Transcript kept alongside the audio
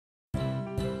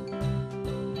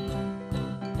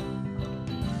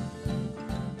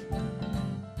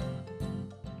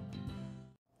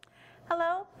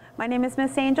Hello, my name is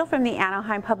Miss Angel from the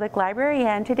Anaheim Public Library,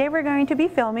 and today we're going to be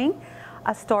filming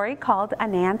a story called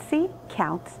Anansi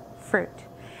Counts Fruit.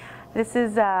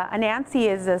 Anansi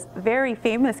is a very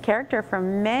famous character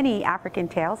from many African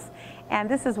tales, and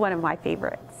this is one of my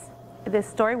favorites. This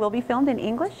story will be filmed in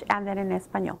English and then in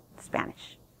Espanol,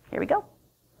 Spanish. Here we go.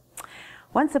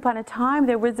 Once upon a time,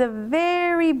 there was a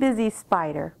very busy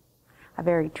spider, a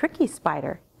very tricky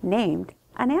spider named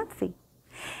Anansi.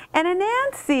 And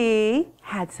Anansi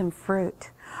had some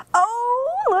fruit.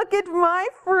 Oh, look at my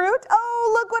fruit.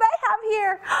 Oh, look what I have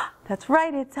here. That's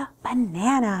right, it's a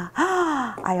banana.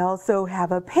 I also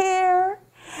have a pear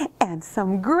and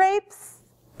some grapes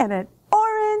and an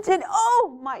orange and,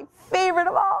 oh, my favorite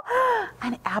of all,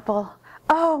 an apple.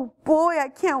 Oh boy, I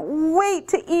can't wait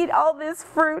to eat all this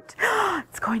fruit.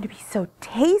 It's going to be so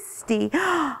tasty.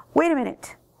 Wait a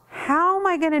minute. How am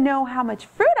I going to know how much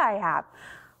fruit I have?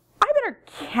 I better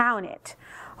count it.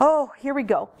 Oh, here we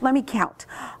go. Let me count.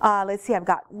 Let's see, I've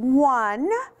got 1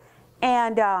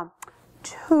 and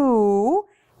 2.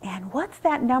 And what's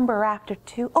that number after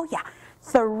 2? Oh yeah,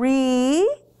 3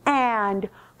 and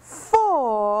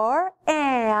 4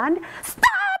 and stop!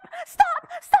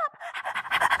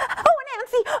 Oh,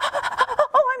 Anansi!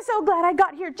 Oh, I'm so glad I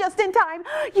got here just in time.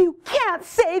 You can't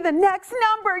say the next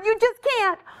number. You just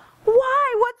can't.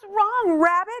 Why? What's wrong,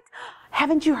 Rabbit?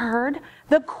 Haven't you heard?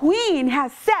 The Queen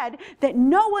has said that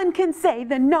no one can say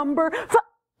the number.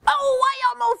 Oh, I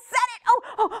almost said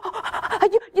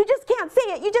it. You just can't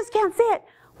say it. You just can't say it.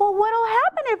 Well, what'll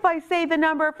happen if I say the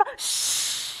number?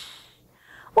 Shh.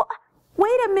 Well,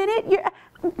 wait a minute.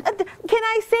 Can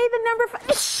I say the number?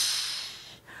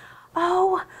 Shh.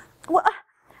 Oh, well,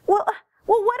 what'll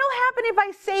happen if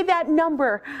I say that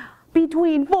number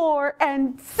between 4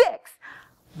 and 6?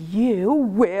 You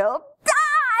will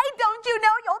die! Don't you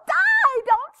know you'll die?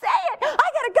 Don't say it!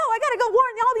 I gotta go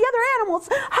warn all the other animals.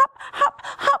 Hop, hop,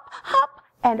 hop, hop.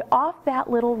 And off that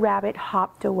little rabbit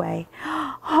hopped away.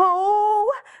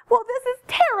 Oh, well, this is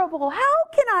terrible. How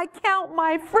can I count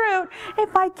my fruit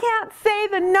if I can't say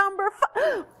the number?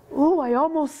 Oh, I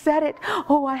almost said it.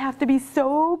 Oh, I have to be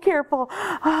so careful.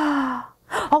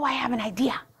 Oh, I have an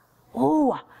idea.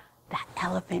 Oh, that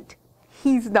elephant.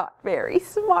 He's not very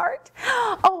smart.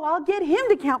 Oh, I'll get him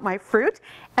to count my fruit,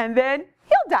 and then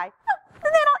he'll die. And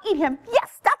then I'll eat him.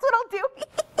 Yes, that's what I'll do.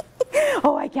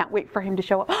 Oh, I can't wait for him to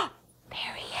show up.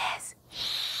 There he is.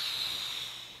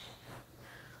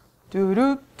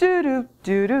 Do-do, do-do,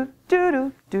 do-do,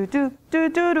 do-do, do-do,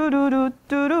 do-do, do-do,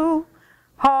 do-do.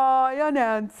 Hi,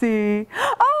 Anansi.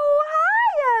 Oh,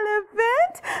 hi,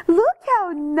 elephant. Look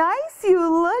how nice you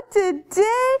look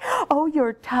today. Oh,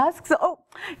 your tusks. Oh,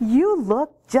 you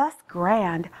look just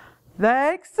grand.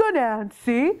 Thanks,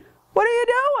 Anansi. What are you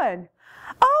doing?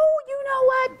 Oh, you know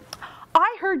what?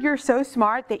 I heard you're so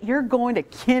smart that you're going to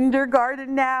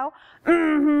kindergarten now.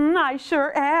 I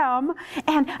sure am.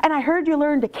 And I heard you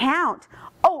learned to count.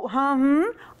 Oh,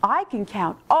 I can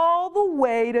count all the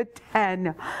way to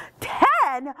 10.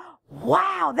 10?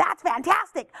 Wow, that's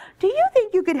fantastic. Do you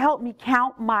think you could help me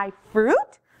count my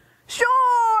fruit?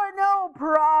 Sure, no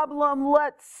problem.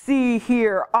 Let's see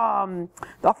here.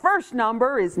 The first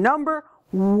number is number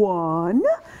 1,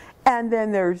 and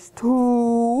then there's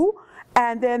 2,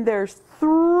 and then there's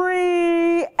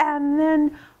 3, and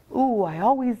then, ooh, I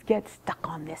always get stuck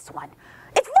on this one.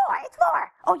 It's 4, it's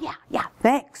 4. Oh, yeah,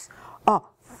 thanks.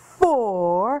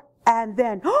 4, and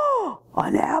then,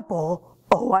 an apple.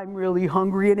 Oh, I'm really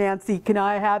hungry, Anansi. Can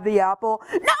I have the apple?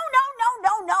 No.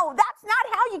 That's not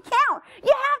how you count.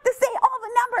 You have to say all the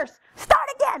numbers. Start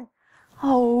again.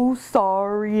 Oh,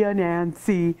 sorry,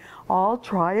 Anansi. I'll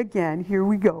try again. Here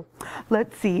we go.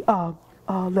 Let's see.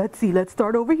 Let's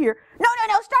start over here. No.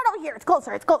 Start over here. It's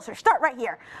closer. Start right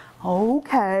here.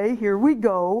 Okay, here we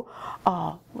go.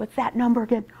 What's that number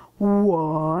again?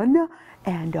 1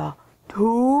 and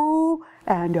 2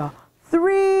 and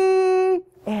 3.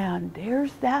 And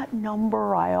there's that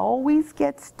number I always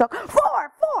get stuck.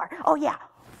 4. Oh, yeah.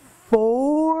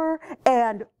 4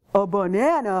 and a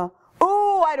banana.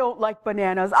 Oh, I don't like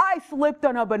bananas. I slipped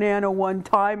on a banana one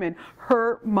time and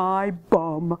hurt my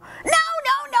bum. No.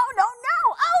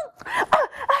 Oh,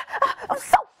 I'm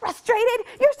so frustrated.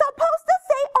 You're supposed to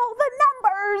say all the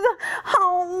numbers.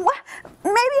 Oh,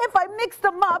 maybe if I mix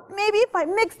them up, maybe if I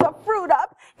mix the fruit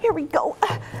up. Here we go.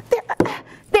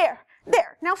 There.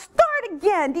 Now start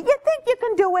again. Do you think you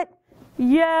can do it?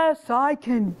 Yes, I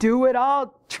can do it.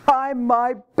 I'll try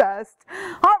my best.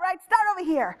 All right, start over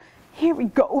here. Here we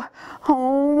go.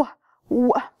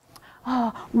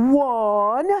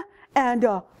 1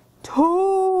 and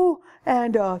 2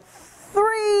 and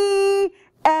 3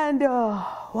 and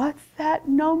what's that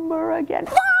number again?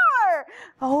 4!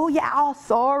 Oh, yeah,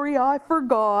 sorry, I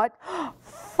forgot.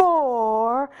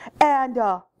 4 and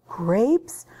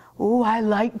grapes. Oh, I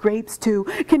like grapes too.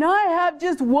 Can I have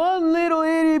just one little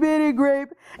itty bitty grape?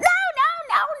 No, no,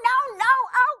 no, no, no.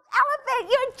 Oh,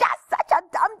 elephant, you're just such a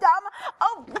dum-dum.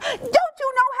 Oh, don't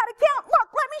you know how to count?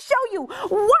 Look, let me show you.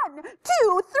 1,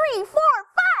 2, 3, 4,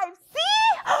 5.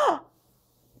 See?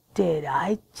 Did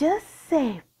I just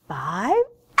say 5?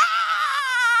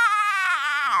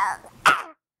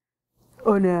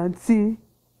 Anansi.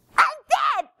 I'm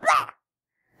dead! Blah!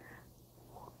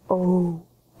 Oh,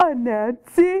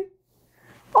 Anansi.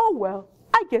 Oh, well,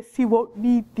 I guess he won't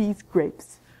need these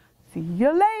grapes. See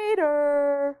you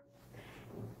later.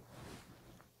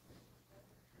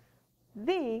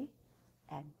 The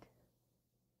end.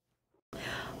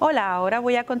 Hola, ahora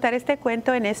voy a contar este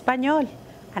cuento en español.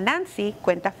 Anansi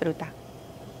cuenta fruta.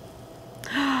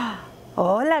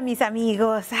 Hola, mis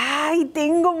amigos. ¡Ay,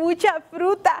 tengo mucha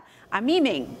fruta! A mí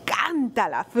me encanta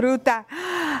la fruta.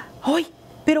 ¡Ay!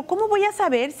 Pero ¿cómo voy a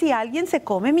saber si alguien se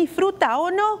come mi fruta o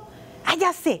no? ¡Ah,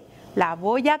 ya sé! La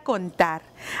voy a contar.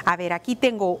 A ver, aquí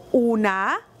tengo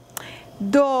 1,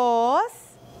 2,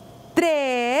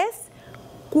 3,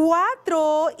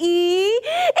 4 y...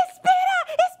 ¡Espera!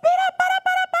 ¡Espera! ¡Para!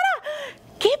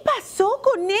 ¿Qué pasó,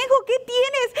 conejo? ¿Qué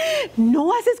tienes?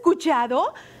 ¿No has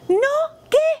escuchado? ¿No?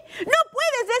 ¿Qué? ¡No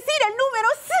puedes decir el número!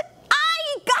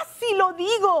 ¡Ay! ¡Casi lo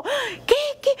digo! ¿Qué?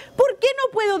 ¿Por qué no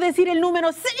puedo decir el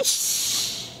número?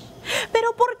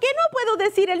 ¿Pero por qué no puedo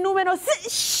decir el número?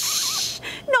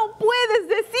 No puedes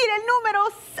decir el número.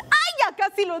 ¡Ay, ya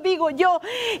casi lo digo yo!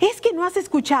 Es que no has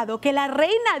escuchado que la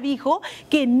reina dijo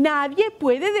que nadie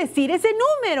puede decir ese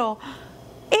número.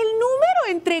 El número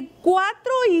entre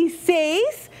 4 y 6,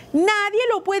 ¿nadie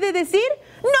lo puede decir?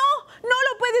 No, no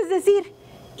lo puedes decir.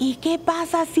 ¿Y qué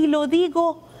pasa si lo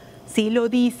digo? Si lo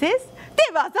dices,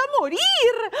 ¡te vas a morir!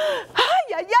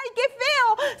 ¡Ay, ay, ay, qué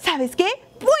feo! ¿Sabes qué?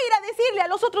 Voy a ir a decirle a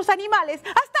los otros animales.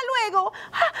 ¡Hasta luego!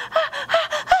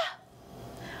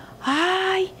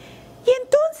 ¡Ay! ¿Y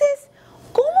entonces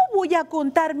cómo voy a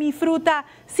contar mi fruta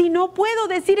si no puedo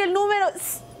decir el número?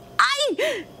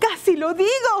 ¡Ay! ¡Casi lo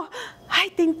digo!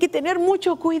 ¡Ay, tengo que tener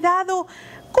mucho cuidado!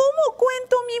 ¿Cómo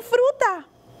cuento mi fruta?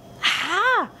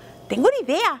 ¡Ah! Tengo una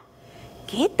idea.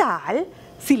 ¿Qué tal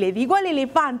si le digo al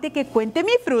elefante que cuente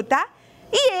mi fruta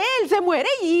y él se muere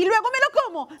y luego me lo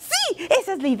como? ¡Sí!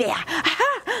 Esa es la idea. ¡Ajá!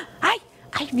 ¡Ay!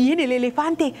 ¡Ahí viene el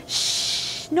elefante!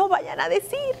 ¡Shh! No vayan a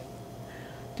decir.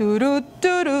 Turu,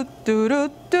 turu, turu,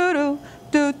 turu,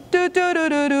 tu, tu,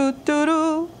 turururu,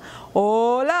 turu.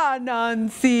 Hola,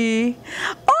 Nancy.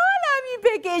 Hola, mi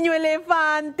pequeño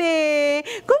elefante.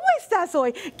 ¿Cómo estás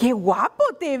hoy? ¡Qué guapo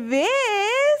te ves!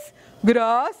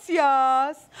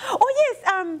 Gracias. Oyes,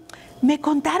 me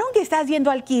contaron que estás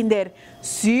yendo al kinder.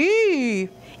 Sí.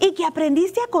 ¿Y que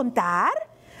aprendiste a contar?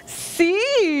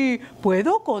 Sí.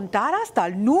 Puedo contar hasta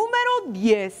el número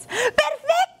 10.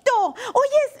 ¡Perfecto!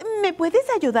 Oyes, ¿me puedes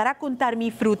ayudar a contar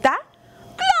mi fruta?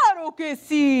 ¡Claro que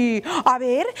sí! A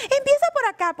ver, empieza por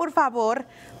acá, por favor.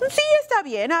 Sí, está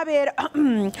bien. A ver,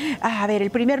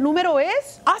 el primer número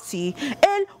es... Ah, sí.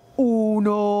 El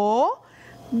 1...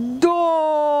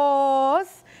 2,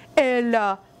 el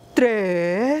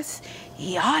 3,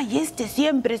 y ay, este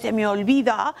siempre se me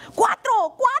olvida.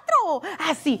 4,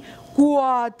 así,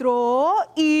 4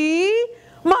 y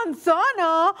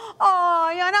manzana.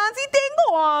 Ay, Anansi,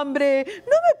 tengo hambre.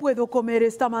 ¿No me puedo comer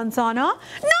esta manzana? No,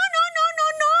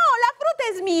 la fruta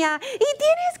es mía y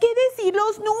tienes que decir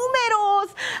los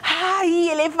números.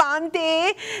 Ay,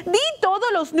 elefante, di todos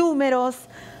los números.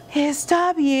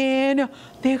 Está bien,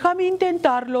 déjame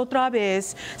intentarlo otra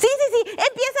vez. Sí,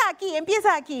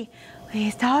 empieza aquí.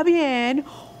 Está bien.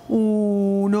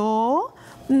 1,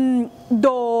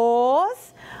 2,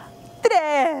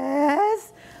 3.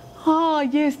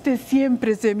 Ay, este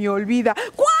siempre se me olvida.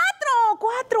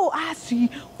 4. Ah, sí,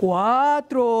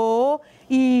 4.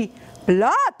 Y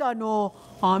plátano.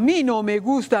 A mí no me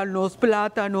gustan los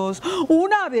plátanos.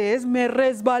 Una vez me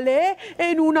resbalé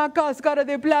en una cáscara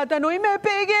de plátano y me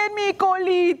pegué en mi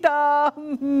colita. No,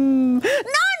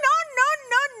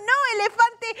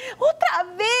 elefante. Otra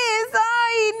vez.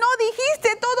 Ay, no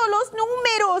dijiste todos los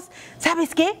números.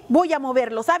 ¿Sabes qué? Voy a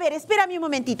moverlos. A ver, espérame un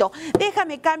momentito.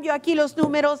 Déjame cambio aquí los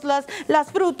números, las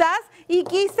frutas. Y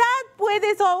quizás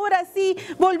puedes ahora sí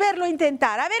volverlo a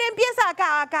intentar. A ver, empieza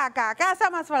acá está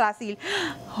más fácil.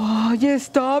 Ay,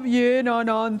 está bien,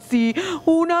 Anansi.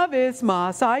 Una vez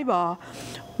más, ahí va.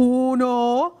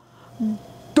 1,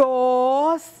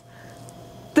 2,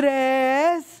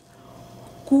 3,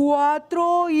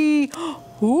 4 y...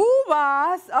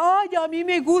 ¡uvas! ¡Ay, a mí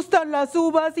me gustan las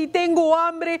uvas y tengo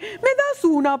hambre! ¿Me das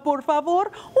una, por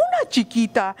favor? Una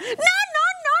chiquita. ¡No!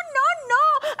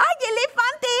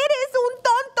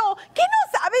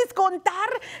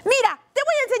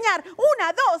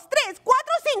 1, 2, 3,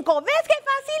 4, 5. ¿Ves qué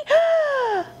fácil?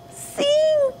 ¡Ah!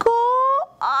 5.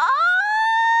 ¡Ah!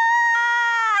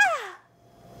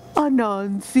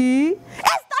 Anansi.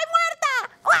 ¡Estoy muerta!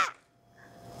 ¡Uah!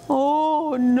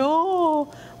 Oh, no.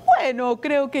 Bueno,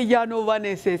 creo que ya no va a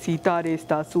necesitar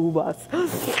estas uvas.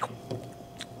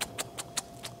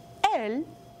 El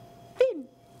fin.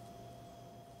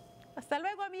 Hasta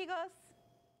luego, amigos.